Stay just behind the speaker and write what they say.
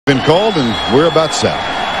been called, and we're about set.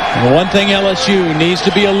 And one thing LSU needs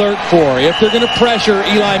to be alert for, if they're going to pressure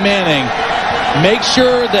Eli Manning, make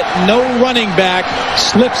sure that no running back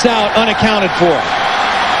slips out unaccounted for.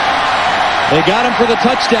 They got him for the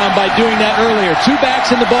touchdown by doing that earlier. Two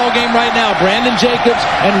backs in the ball game right now, Brandon Jacobs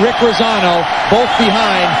and Rick Rosano, both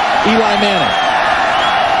behind Eli Manning.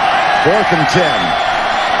 4th and 10.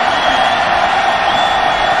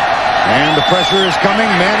 And the pressure is coming.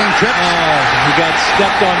 Manning trips. He got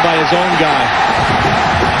stepped on by his own guy.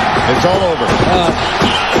 It's all over.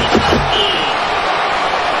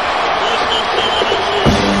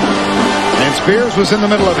 And Spears was in the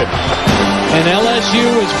middle of it. And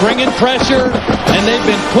LSU is bringing pressure, and they've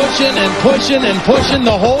been pushing and pushing and pushing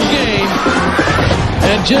the whole game.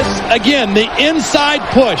 And just, again, the inside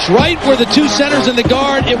push, right where the two centers and the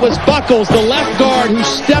guard, it was Buckles, the left guard, who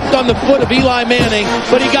stepped on the foot of Eli Manning,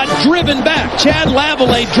 but he got driven back. Chad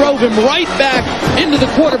Lavallee drove him right back into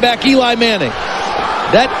the quarterback, Eli Manning.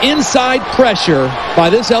 That inside pressure by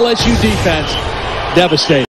this LSU defense, devastating.